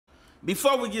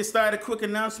Before we get started, quick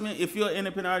announcement. If you're an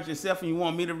independent artist yourself and you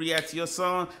want me to react to your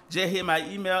song, just hit my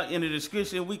email in the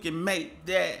description. We can make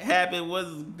that happen.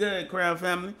 What's good, Crown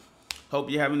family?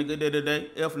 Hope you're having a good day today.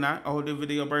 If not, I hope this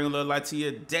video bring a little light to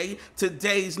your day.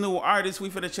 Today's new artist we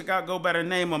finna check out go by the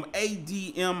name of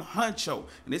A.D.M Huncho.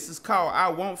 And this is called I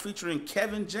Won't, featuring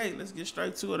Kevin J. Let's get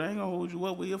straight to it. I ain't gonna hold you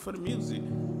up. We're here for the music.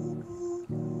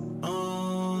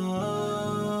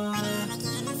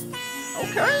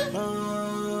 Okay.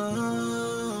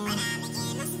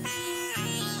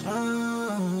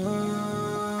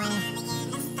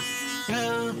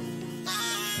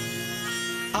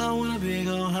 I want a big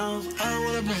old house, I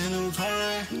want a brand new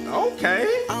car.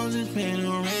 Okay. I'm just paying the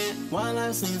rent while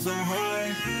I seem so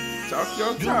hard. Talk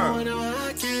your talk. Do whatever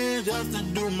I can just to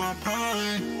do my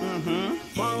part.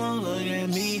 Mama look at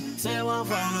me, say I'm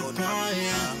falling apart.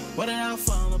 What did I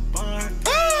fall apart?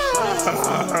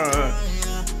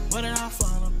 What did I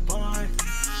fall apart?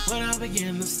 What I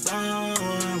begin to start?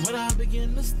 What I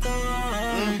begin to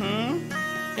start?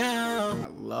 Yeah. I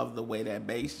love the way that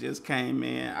bass just came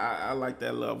in. I like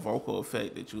that little vocal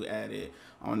effect that you added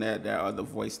on that other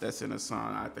voice that's in the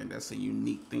song. I think that's a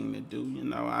unique thing to do. You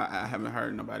know, I haven't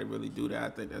heard nobody really do that. I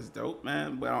think that's dope,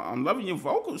 man. But I'm loving your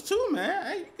vocals too, man.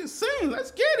 Hey, you can sing.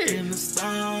 Let's get it. In the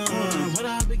start, what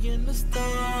I begin to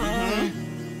start.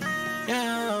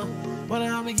 Yeah. What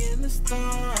I begin to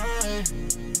start.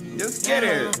 Let's get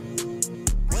it.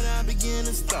 When I begin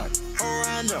to start, oh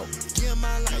I know, give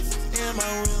my life and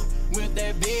my will. With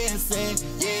that being said,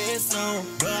 yeah it's on,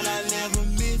 but I never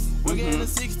miss. Working in the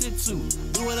 62,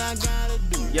 do what I gotta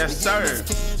do. Yes sir.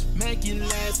 Cash, make it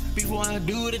last before I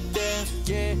do the dash,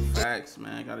 yeah. Facts,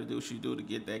 man. Gotta do what you do to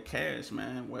get that cash,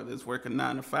 man. Whether it's working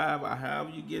 9 to 5 or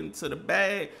however you get into the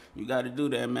bag, you gotta do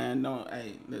that, man. Don't,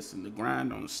 hey, listen, the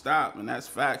grind don't stop, and that's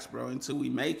facts, bro. Until we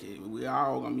make it, we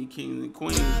all gonna be kings and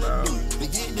queens, bro. To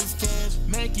get this cash,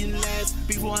 make it last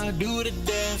before I do the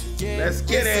dash, yeah. Let's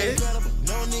get it.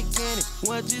 No Nick Cannon,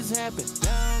 what just happened?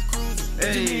 Down cruising,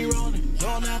 hey. Rolling,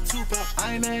 no not too far.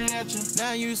 I'm at you.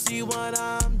 Now you see what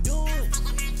I'm doing.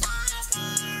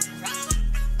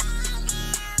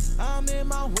 I'm in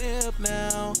my whip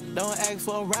now. Don't ask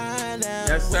for a ride now.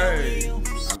 Yes, sir.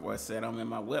 My boy said I'm in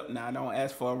my whip now. Don't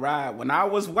ask for a ride. When I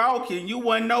was walking, you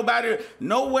wasn't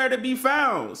nowhere to be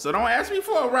found. So don't ask me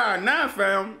for a ride now,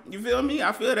 fam. You feel me?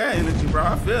 I feel that energy, bro.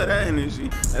 I feel that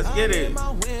energy. Let's get it. I'm in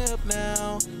my whip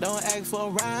now. Don't ask for a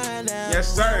ride now.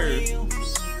 Yes, sir.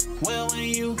 Well, when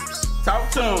you talk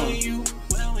to him.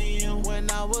 When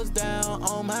I was down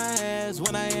on my ass,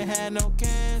 when I ain't had no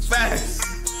cash. Fast.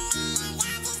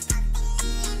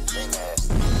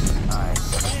 I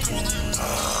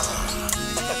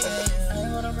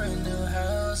want a brand new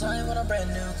house, I want a brand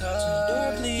new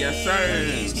car. Please. Yes,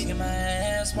 sir. Kicking my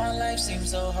ass, my life seems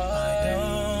so hard. I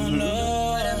don't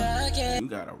know whatever I can. You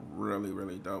got a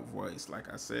really dope voice.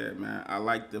 Like I said, man, I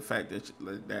like the fact that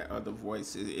that other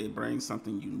voice, it brings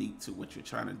something unique to what you're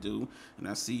trying to do, and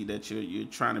I see that you're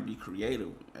trying to be creative,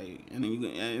 hey,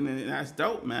 and that's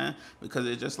dope, man, because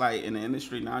it's just like in the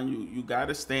industry now, you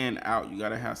gotta stand out. You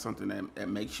gotta have something that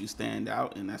makes you stand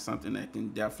out, and that's something that can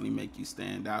definitely make you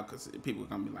stand out, because people are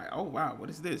gonna be like, oh wow, what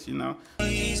is this, you know?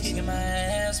 He's kicking my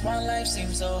ass, my life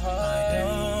seems so hard. I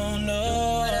don't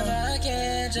know whatever I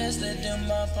can just to do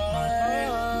my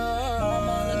part.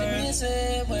 Mama look at me and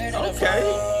said, where did I fall?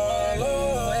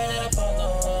 Where did I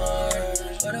fall?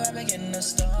 Where do I begin to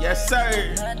start? Yes,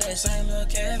 sir. Not that same little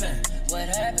Kevin. What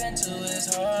happened to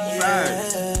his heart?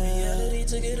 Right. Reality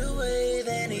took it away,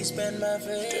 then he spent my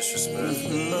face.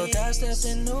 Look, I stepped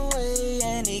in the way,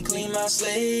 and he cleaned my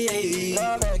slate.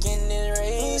 Now I'm back in this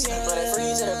race. But it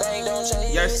free to the bank, don't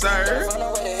chase. Yes, sir. Gotta find a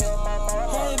way to help my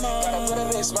mama. Gotta put a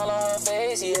big smile on her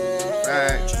face,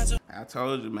 yeah. Right. I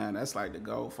told you, man, that's like the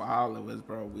goal for all of us,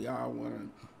 bro. We all want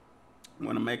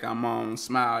to make our mom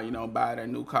smile, you know, buy that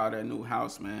new car, that new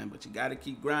house, man. But you got to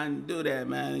keep grinding to do that,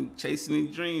 man. Chasing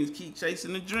the dreams. Keep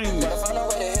chasing the dreams. Gotta find a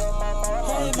way to help my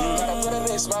mama. Gotta put a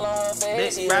big smile on her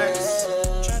face, Big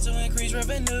facts. Try to increase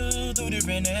revenue through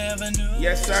different avenues.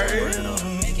 Yes, sir.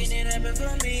 Making it happen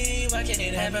for me, why can't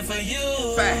it happen for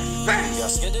you? Facts. Y'all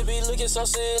scared to be looking so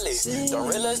silly. Don't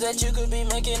realize that you could be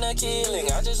making a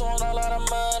killing. I just want a lot of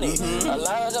money. A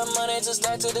lot of money to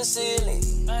stack to the ceiling.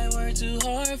 I work too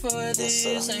hard for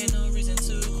this, ain't no reason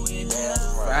to quit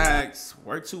now. Facts.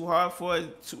 Work too hard for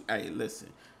it. Hey, listen.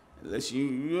 Unless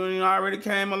you already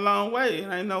came a long way,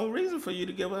 it ain't no reason for you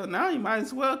to give up. Now you might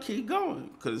as well keep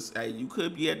going, because hey, you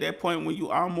could be at that point when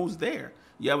you almost there.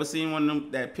 You ever seen one of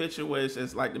them, that picture where it's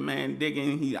just like the man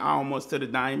digging, he almost to the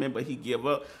diamond, but he give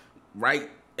up right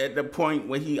at the point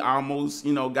where he almost,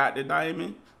 you know, got the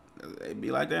diamond? It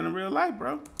be like that in real life,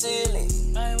 bro.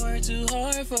 I work too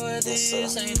for this,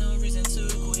 ain't no reason to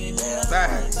quit.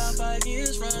 Facts. About 5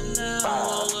 years from now,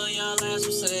 all of y'all last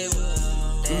will say,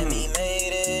 well, damn, he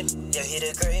made it. Yeah, he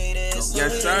the greatest.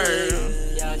 Yes, sir.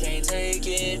 Y'all can't take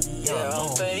it. Yeah,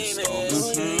 I'm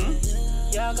famous.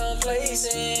 Y'all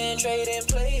complacent, trading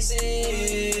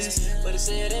places. But it's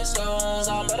set in stones,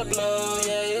 I'm about to blow.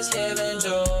 Yeah, it's heaven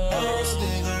door.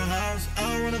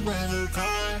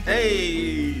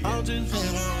 Hey.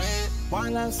 Why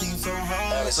life seems so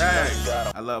hard?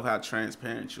 I love how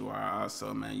transparent you are.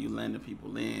 Also, man, you letting the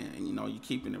people in, and you know you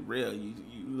keeping it real. You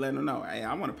letting them know, hey,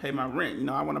 I want to pay my rent. You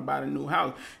know, I want to buy the new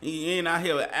house. You ain't out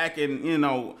here acting, you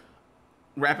know,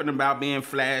 rapping about being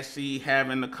flashy,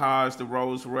 having the cars, the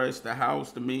Rolls Royce, the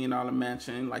house, the $1 million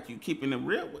mansion. Like, you keeping it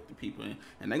real with the people,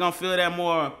 and they gonna feel that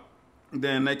more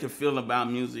than they can feel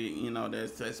about music, you know,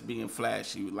 that's being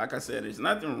flashy. Like I said, there's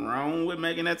nothing wrong with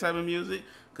making that type of music,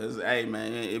 because, hey,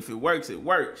 man, if it works,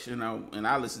 you know, and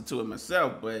I listen to it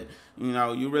myself, but, you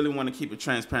know, you really want to keep it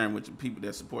transparent with the people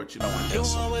that support you. Doing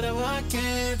whatever I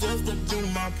can just to do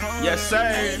my part. Yes,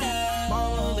 sir.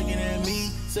 Mama looking at me,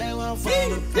 say, well, fall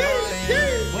apart.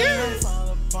 Well,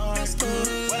 fall apart.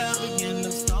 When I begin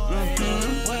to start.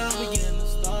 When I begin to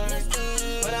start.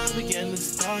 When I begin to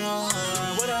start.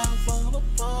 When I fall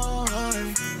apart.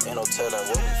 Ain't no telling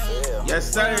what we feel.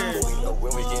 Yes, sir. We know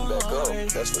when we get back up,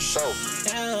 that's for sure.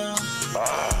 Yeah.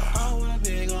 I want a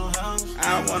big old house.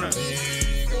 I want to.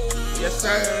 Yes,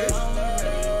 sir.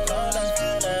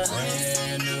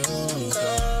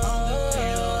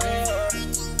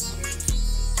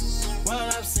 While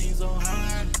I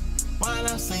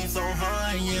seem so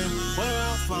hard, yeah, where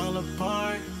I fall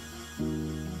apart.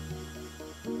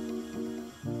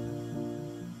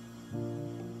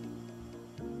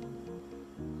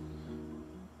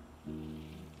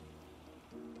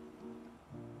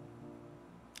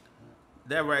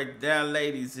 That right there,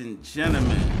 ladies and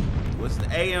gentlemen, was the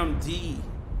A.D.M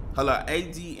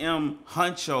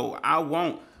Huncho. I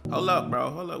won't. Hold up, bro.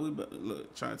 Hold up. We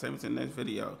look trying to take me to the next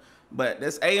video. But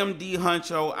that's A.D.M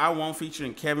Huncho. I won't,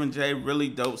 featuring Kevin J. Really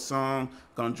dope song.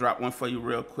 Gonna drop one for you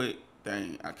real quick.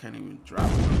 Dang, I can't even drop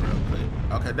one real quick.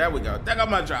 Okay, there we go. There go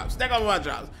my drops.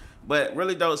 But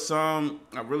really dope song.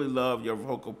 I really love your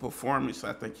vocal performance.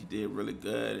 I think you did really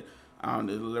good. The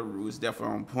delivery was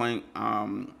definitely on point.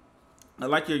 I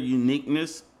like your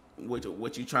uniqueness, what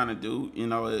you're trying to do. You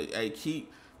know, hey, keep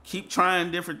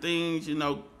trying different things. You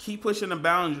know, keep pushing the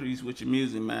boundaries with your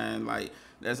music, man. Like,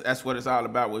 that's what it's all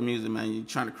about with music, man. You're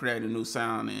trying to create a new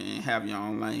sound and have your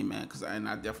own lane, man. And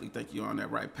I definitely think you're on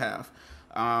that right path.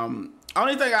 Only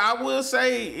thing I will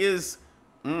say is,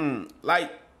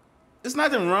 like, there's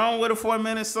nothing wrong with a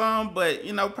 4-minute song, but,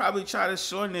 you know, probably try to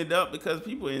shorten it up, because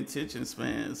people attention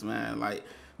spans, man. Like,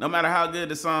 no matter how good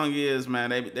the song is, man,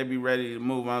 they be ready to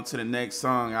move on to the next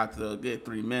song after a good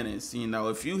 3 minutes. You know,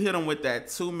 if you hit them with that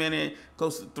 2-minute,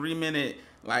 close to 3-minute,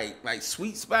 like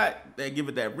sweet spot, that give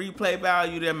it that replay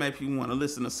value, that make people want to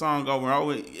listen to the song over and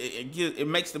over. It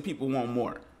makes the people want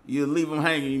more. You leave them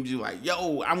hanging, you be like,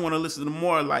 yo, I want to listen to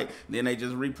more. Like, then they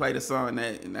just replay the song,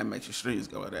 and that makes your streams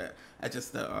go with that. That's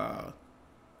just a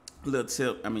little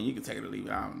tip. I mean, you can take it or leave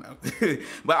it. I don't know.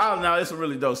 But I don't know. It's a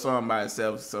really dope song by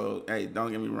itself. So, hey,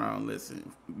 don't get me wrong.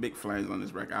 Listen, big flames on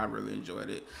this record. I really enjoyed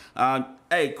it.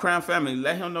 Hey, Crown Family,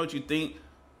 let him know what you think.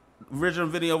 Original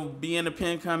video will be in the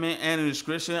pinned comment and in the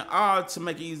description. Or to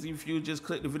make it easy for you, just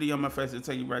click the video on my face. It'll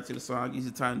take you right to the song. Give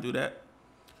you time to do that.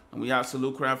 And we out.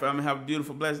 Salute, Crown Family. Have a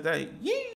beautiful, blessed day. Yeah.